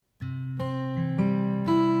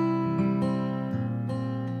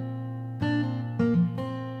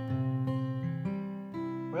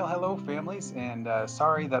Hello, families, and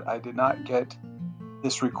sorry that I did not get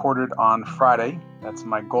this recorded on Friday. That's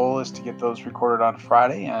my goal, is to get those recorded on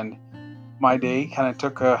Friday, and my day kind of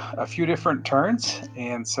took a few different turns,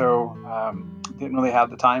 and so didn't really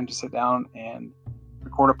have the time to sit down and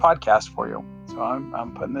record a podcast for you. So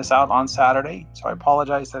I'm putting this out on Saturday, so I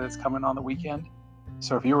apologize that it's coming on the weekend.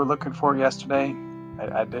 So if you were looking for it yesterday,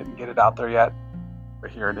 I didn't get it out there yet,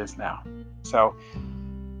 but here it is now. So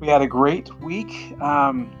we had a great week,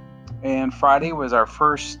 and Friday was our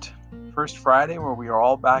first Friday where we are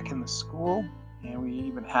all back in the school, and we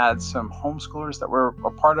even had some homeschoolers that were a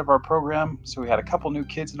part of our program. So we had a couple new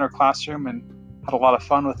kids in our classroom and had a lot of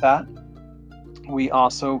fun with that. We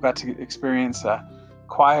also got to experience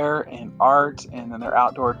choir and art, and then their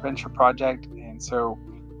outdoor adventure project, and so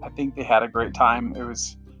I think they had a great time. It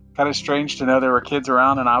was kind of strange to know there were kids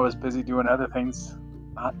around and I was busy doing other things,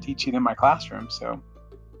 not teaching in my classroom. So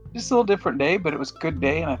just a little different day, but it was a good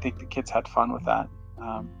day, and I think the kids had fun with that.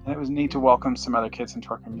 And it was neat to welcome some other kids into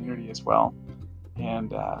our community as well,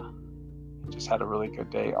 and just had a really good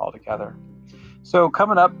day all together. So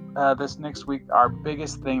coming up this next week, our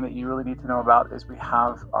biggest thing that you really need to know about is we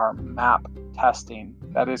have our MAP testing.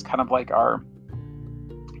 That is kind of like our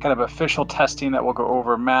kind of official testing that will go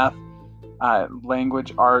over math,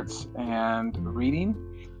 language, arts, and reading.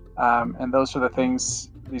 And those are the things.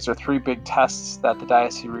 These are three big tests that the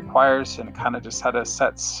diocese requires, and it kind of just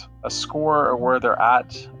sets a score of where they're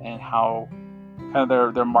at and how kind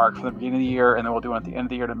of their mark from the beginning of the year, and then we'll do it at the end of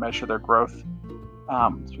the year to measure their growth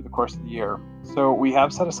through the course of the year. So we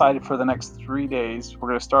have set aside for the next 3 days. We're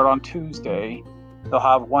going to start on Tuesday. They'll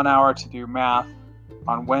have 1 hour to do math.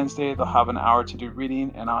 On Wednesday, they'll have an hour to do reading,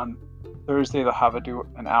 and on Thursday, they'll have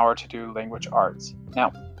an hour to do language arts.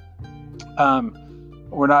 Now,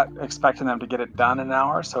 we're not expecting them to get it done in an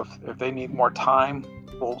hour, so if they need more time,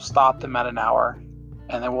 we'll stop them at an hour,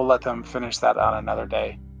 and then we'll let them finish that on another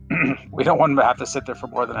day. We don't want them to have to sit there for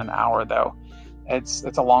more than an hour, though. It's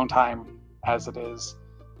a long time as it is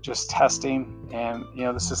just testing, and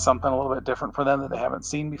this is something a little bit different for them that they haven't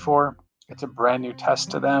seen before. It's a brand new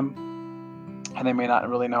test to them, and they may not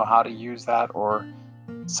really know how to use that, or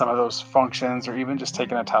some of those functions, or even just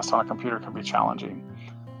taking a test on a computer can be challenging.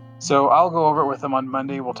 So I'll go over it with them on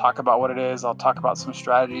Monday. We'll talk about what it is. I'll talk about some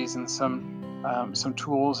strategies and some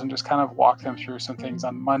tools, and just kind of walk them through some things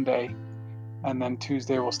on Monday. And then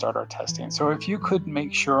Tuesday we'll start our testing. So if you could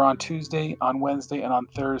make sure on Tuesday, on Wednesday, and on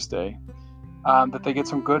Thursday that they get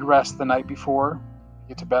some good rest the night before,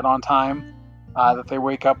 get to bed on time, that they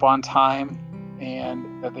wake up on time,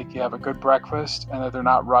 and that they have a good breakfast, and that they're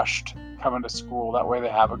not rushed coming to school. That way they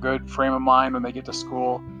have a good frame of mind when they get to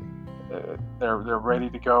school. They're ready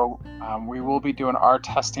to go. We will be doing our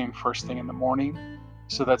testing first thing in the morning,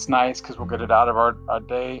 so that's nice because we'll get it out of our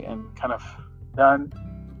day and kind of done.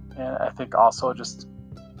 And I think also just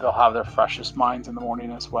they'll have their freshest minds in the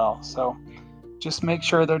morning as well. So just make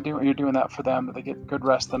sure you're doing that for them, that they get good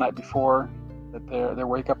rest the night before, that they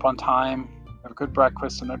wake up on time, have a good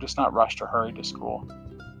breakfast, and they're just not rushed or hurried to school.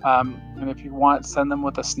 And if you want, send them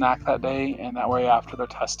with a snack that day, and that way after their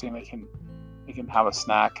testing they can have a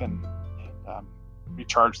snack and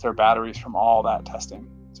recharge their batteries from all that testing.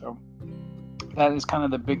 So that is kind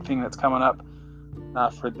of the big thing that's coming up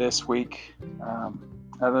for this week.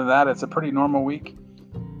 Other than that, it's a pretty normal week,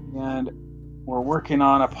 and we're working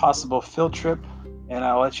on a possible field trip, and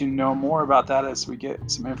I'll let you know more about that as we get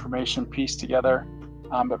some information pieced together,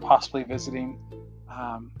 but possibly visiting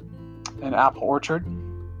an apple orchard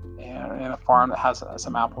and a farm that has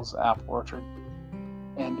some apple orchard.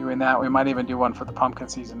 And doing that, we might even do one for the pumpkin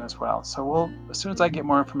season as well. So as soon as I get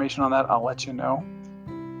more information on that, I'll let you know.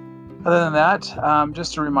 Other than that,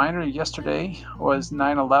 just a reminder, yesterday was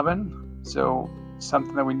 9/11, so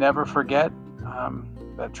something that we never forget,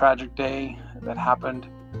 that tragic day that happened.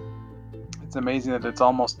 It's amazing that it's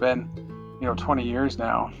almost been 20 years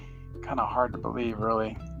now. Kind of hard to believe,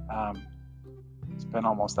 really. It's been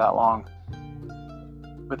almost that long.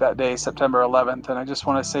 With that day, September 11th, and I just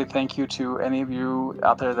want to say thank you to any of you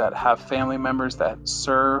out there that have family members that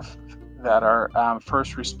serve, that are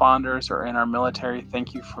first responders or in our military.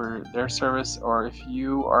 Thank you for their service, or if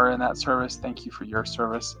you are in that service, thank you for your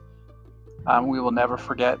service. We will never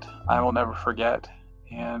forget. I will never forget,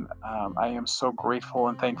 and I am so grateful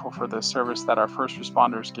and thankful for the service that our first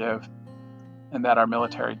responders give and that our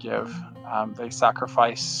military give. They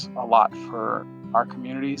sacrifice a lot for our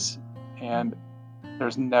communities, and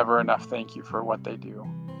there's never enough thank you for what they do.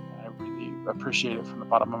 I really appreciate it from the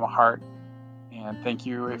bottom of my heart. And thank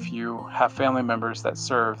you if you have family members that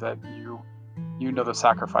serve, that you know the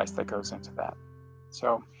sacrifice that goes into that.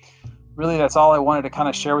 So really, that's all I wanted to kind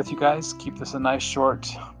of share with you guys. Keep this a nice short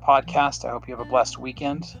podcast. I hope you have a blessed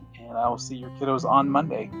weekend, and I will see your kiddos on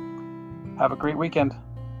Monday. Have a great weekend.